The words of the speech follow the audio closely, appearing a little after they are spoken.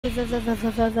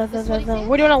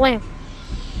We're doing a lamp.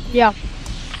 Yeah.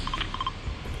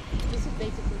 This is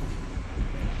basically.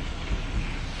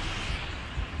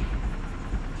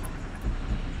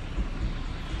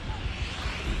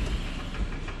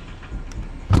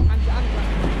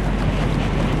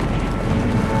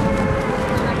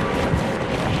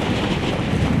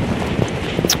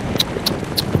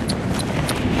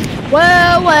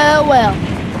 Well.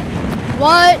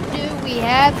 What do we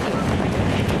have here?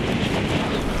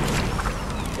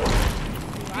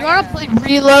 You wanna play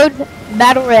Reload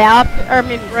Battle Royale? Or I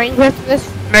mean, Ranked with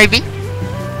this? Maybe.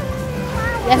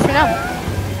 Yes or no?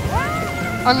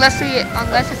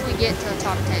 Unless if we get to the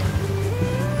top 10.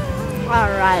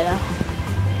 Alright.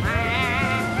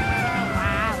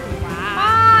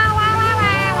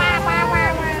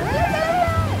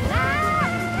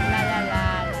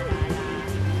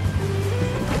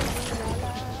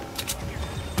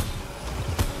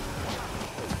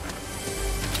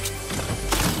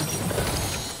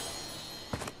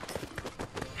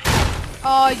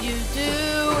 All you do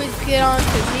is get on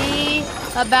to me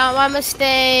about my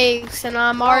mistakes, and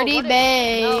I'm already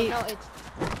baked. No, it's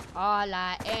all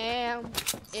I am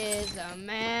is a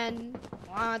man.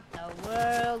 Want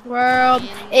the world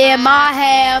in my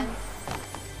hand.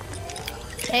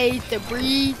 Hate the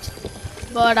breed,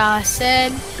 but I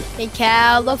said in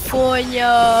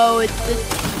California with the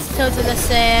toes in the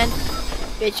sand.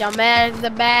 Bitch, I'm at the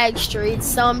back street,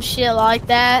 some shit like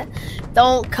that.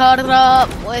 Don't cut it up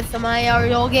with my or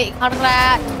you'll get cut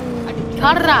right.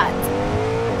 Cut right.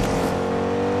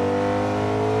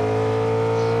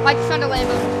 I just found a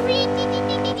Lambo.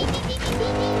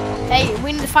 Hey,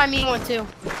 we need to find me one too.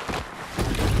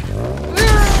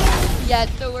 Yeah, it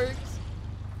still works.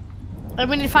 And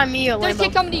we need to find me a There's a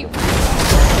kid Lambo. coming to you.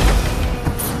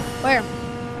 Where?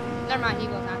 Never mind, he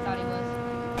wasn't. I thought he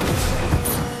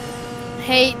was.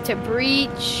 Hate to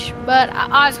breach, but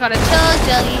I just got a chug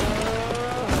juggy.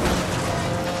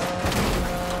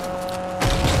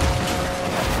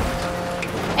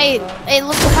 Hey,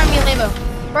 look, find me a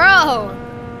Lambo. Bro!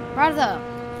 Brother.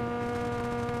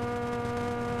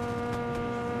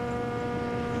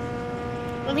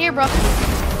 I'm here, bro.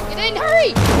 Get in,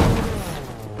 hurry!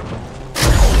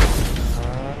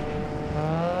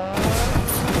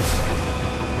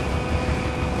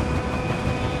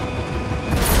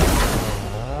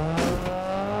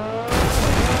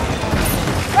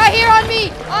 Right here on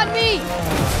me! On me!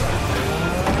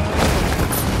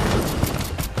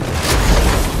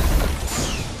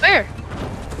 Where?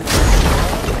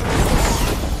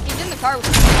 He's in the car with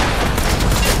me.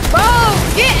 Bro,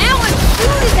 get out and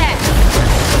shoot his ass!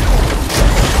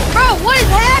 Bro, what is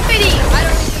happening? I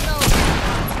don't even know.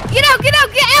 Get out!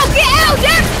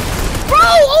 Jackson! Bro,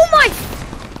 oh my!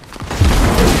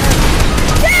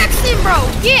 Jackson, bro,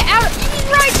 get out! He's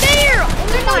right there!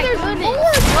 Oh my There's goodness.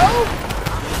 more, bro!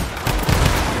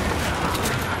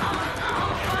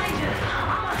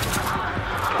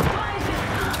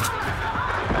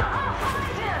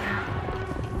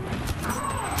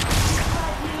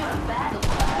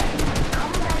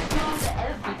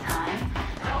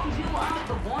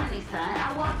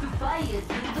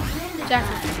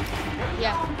 Jackson.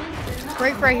 Yeah.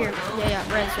 Right here.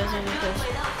 Yeah, Red shows in this.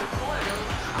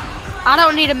 I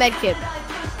don't need a med kit.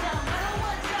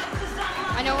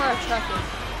 I know where our truck is.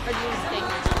 Or do you stay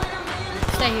here?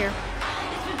 Stay here.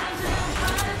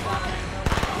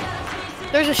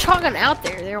 There's a shotgun out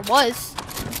there. There was.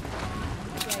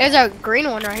 There's a green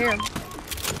one right here.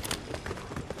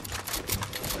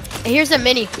 Here's a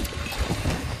mini.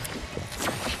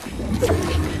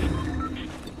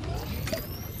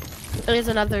 There's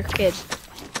another kid.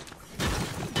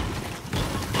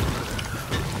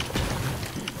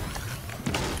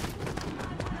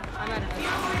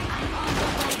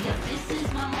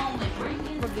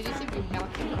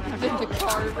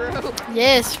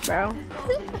 Yes, bro.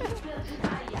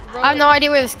 I have no idea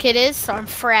where this kid is, so I'm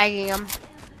fragging him.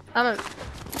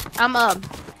 I'm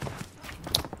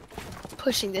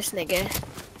pushing this nigga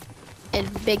in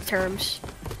big terms,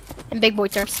 in big boy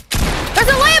terms. There's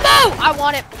a Lambo! I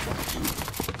want it.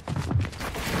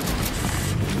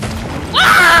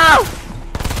 Oh!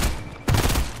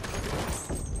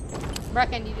 Brock,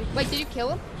 I need you. Wait, did you kill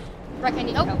him? Brock, I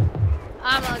need Nope. help.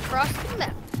 I'm gonna cross the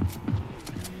map.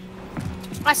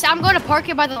 I said I'm going to park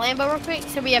it by the Lambo real quick,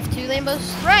 so we have two Lambos.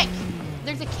 Frank,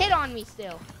 there's a kid on me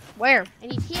still, Where?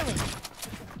 and he's healing.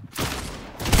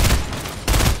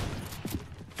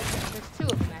 There's two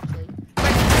of them actually.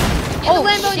 Get Oh, the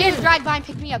Lambo shit. dude, drive by and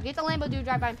pick me up. Get the Lambo dude,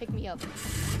 drive by and pick me up.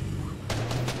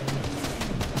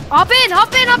 Hop in!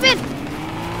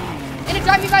 And it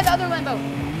drive me by the other Lambo.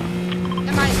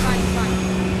 Never mind, it's fine.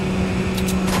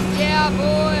 Yeah,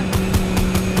 boy.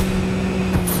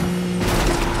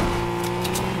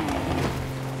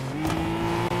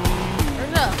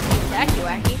 Where's the wacky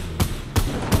wacky?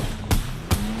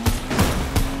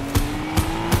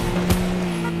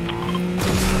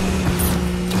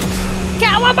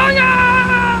 Cowabunga!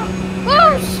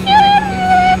 Oh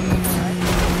shit!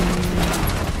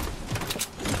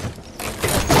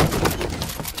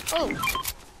 Oh.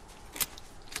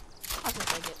 I'll just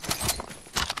take it.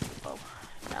 Oh,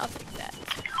 I'll take that.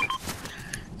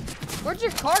 Where'd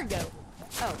your car go?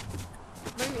 Oh.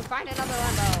 Bring me, find another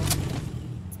Lambo.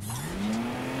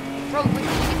 Bro, did you get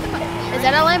the McLaren? Is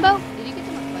that a Lambo? Did you get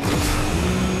the McLaren?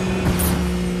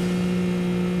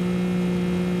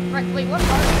 Right, wait, what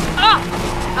car? Ah!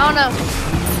 I don't know.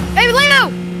 Hey, Leo!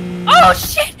 Oh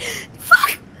shit!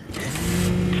 Fuck!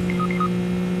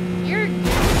 You're you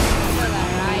know that,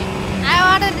 right? I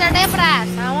wanted the Lebras.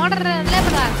 I wanted the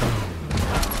Lebras.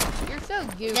 You're so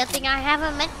goofy. Good thing I have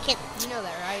a medkit. You know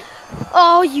that, right?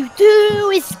 All you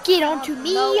do is get onto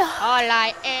me. No, all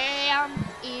I am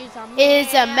is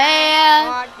a man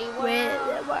want the with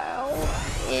world. the world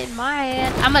in my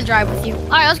hand. I'm gonna drive with you. All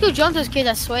right, let's go jump those kids.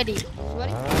 That's sweaty.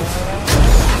 Sweaty?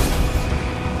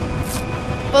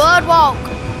 Blood walk.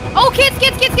 Oh, kids.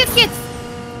 Shoot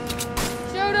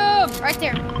him! Right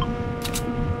there.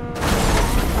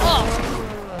 Oh.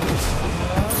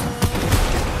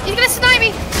 He's gonna snipe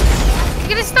me. He's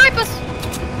gonna snipe us.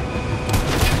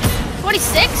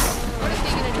 26? What is he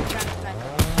gonna do trying to snipe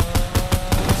us?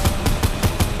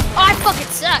 Oh, I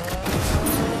fucking suck.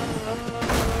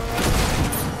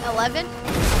 11?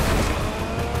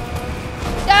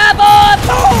 Double!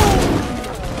 Boom!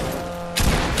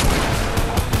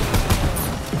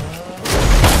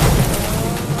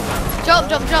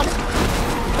 Jump.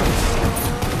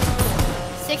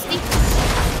 60?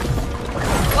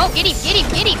 Whoa, get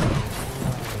him.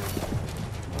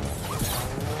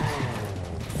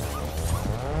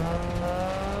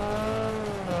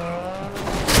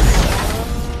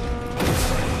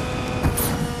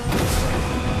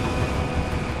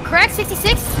 Correct,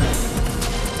 66?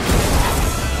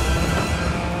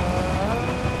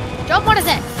 Jump, what is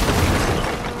it?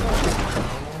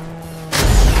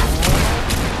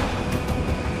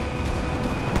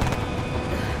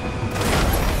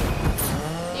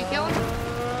 You kill him?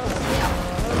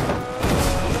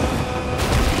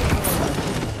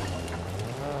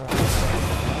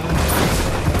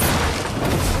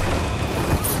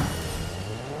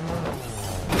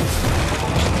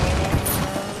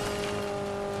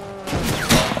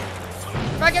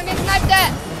 Try to get sniped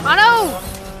at! I know!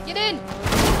 Get in!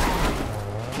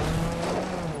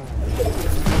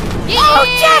 Oh,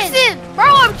 Jackson! Bro,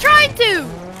 I'm trying to!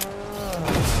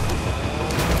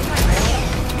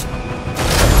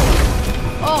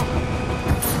 Oh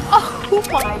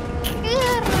my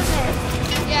goodness!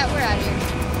 Yeah, we're out of here.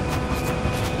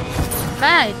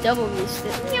 Man, I double missed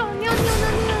it.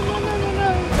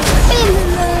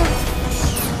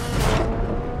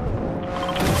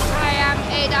 I am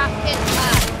Adolf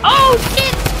Hitler. Oh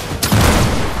shit!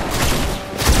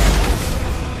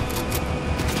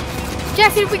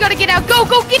 Jackson, we gotta get out. Go,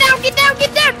 get down!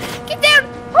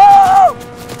 Woo!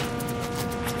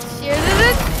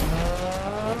 Cheers.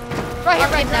 Right here,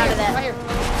 Getting out of that. right here.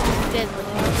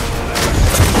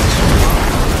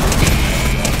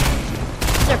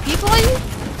 Is there people on you?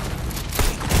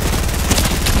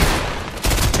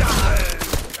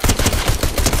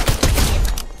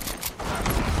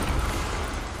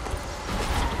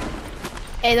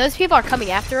 Hey, those people are coming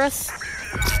after us.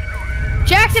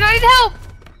 Jackson, I need help!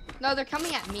 No, they're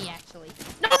coming at me, actually.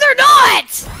 No, they're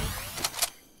not!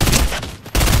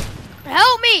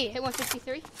 Help me! Hit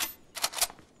 163.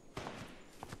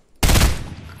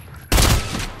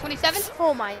 27.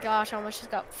 Oh my gosh, I almost just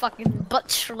got fucking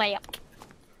butt slapped.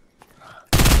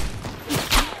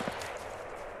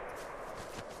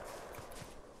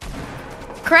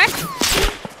 Correct?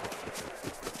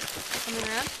 Coming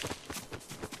around.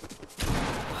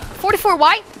 44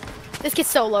 white. This gets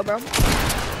so low, bro.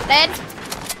 Dead.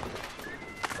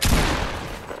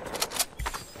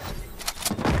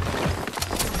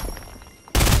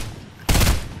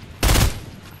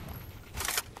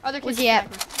 Other kid. Where's he at?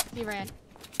 He ran.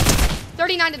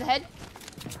 39 to the head.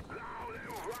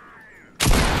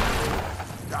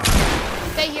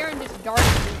 Stay here and just dart.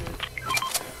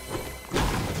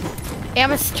 Yeah, I'm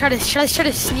gonna try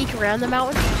to sneak around the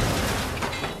mountain.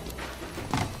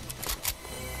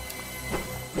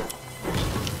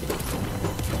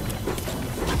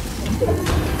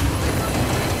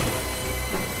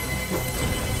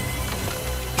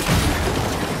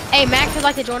 Hey, Max would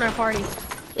like to join our party.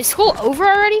 Is school over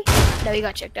already? No, he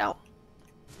got checked out.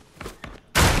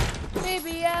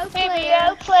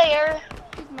 BBL player.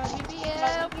 He's my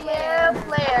BBL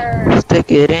player.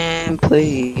 Stick it in,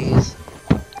 please.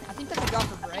 I think that's a drop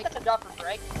for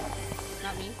break.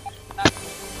 Not me.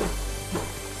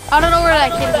 I don't know where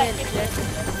that kid went.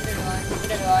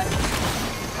 Neither do I.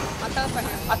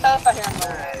 I thought if I hear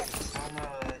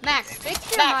him. Max,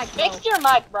 fix your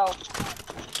mic, bro.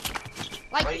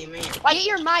 Like, What do you mean? get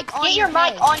your mic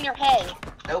on your head.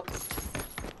 Nope.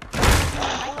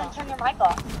 Turn your mic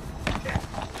off.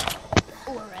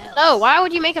 No, why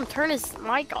would you make him turn his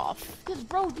mic off? Because,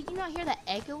 bro, did you not hear that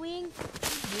echoing?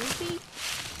 Goofy?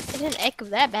 It didn't echo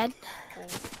that bad.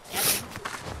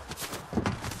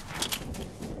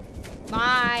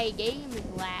 My game is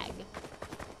lag.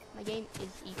 My game is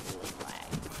equally lag.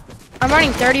 I'm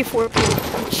running 34 ping.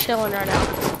 I'm chilling right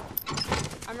now.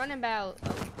 I'm running about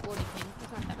 40 ping.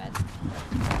 That's not that bad.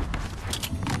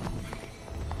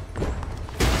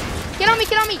 Get on me!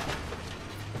 Get on me!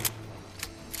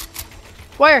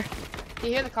 Where? Do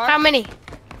you hear the car? How many?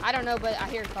 I don't know, but I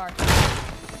hear a car.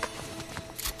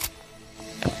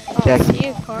 Oh, Jack. see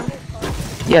a car.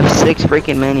 You have 6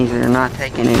 freaking minis and you're not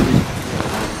taking it.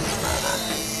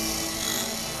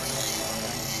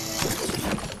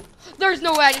 There's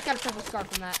no way I just got a purple scar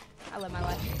from that. I live my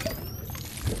life.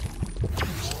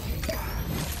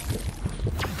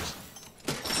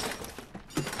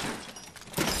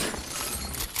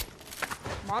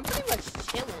 I'm pretty much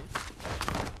chilling.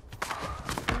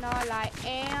 And all I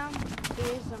am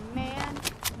is a man.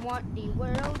 Want the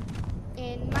world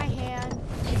in my hand.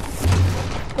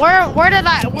 Where am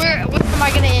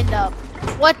I gonna end up?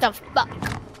 What the fuck?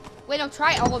 Wait, don't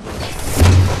try all of them.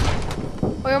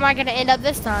 Where am I gonna end up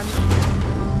this time?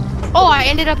 Oh, I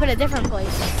ended up in a different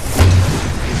place.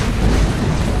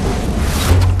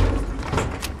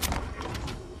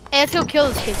 Hey, let's go kill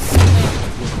this kid.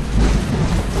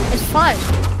 It's fun.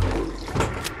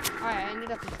 Alright, I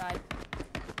ended up inside.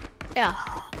 Yeah.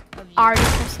 Of you. I already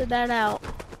tested that out.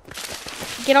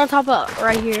 Get on top of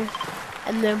right here.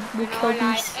 And then we'll And kill all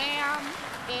I these. am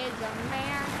is a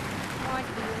man. Want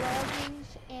the weldings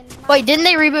in my Wait, didn't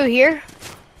they reboot here?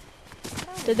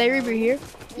 Did they reboot here?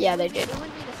 Yeah, they did. It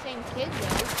wouldn't be the same kid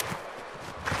though.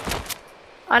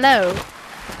 I know.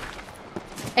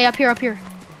 Hey, up here.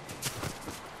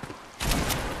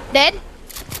 Dead?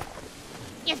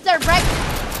 Yes, sir, Breck.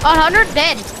 100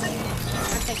 dead. I'm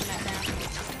taking that down.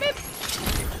 Boop.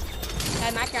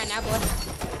 Got my car now, boy.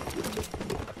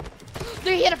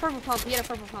 Dude, he hit a purple pump.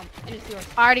 And it's yours.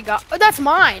 I already got. Oh, that's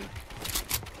mine.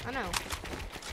 I know.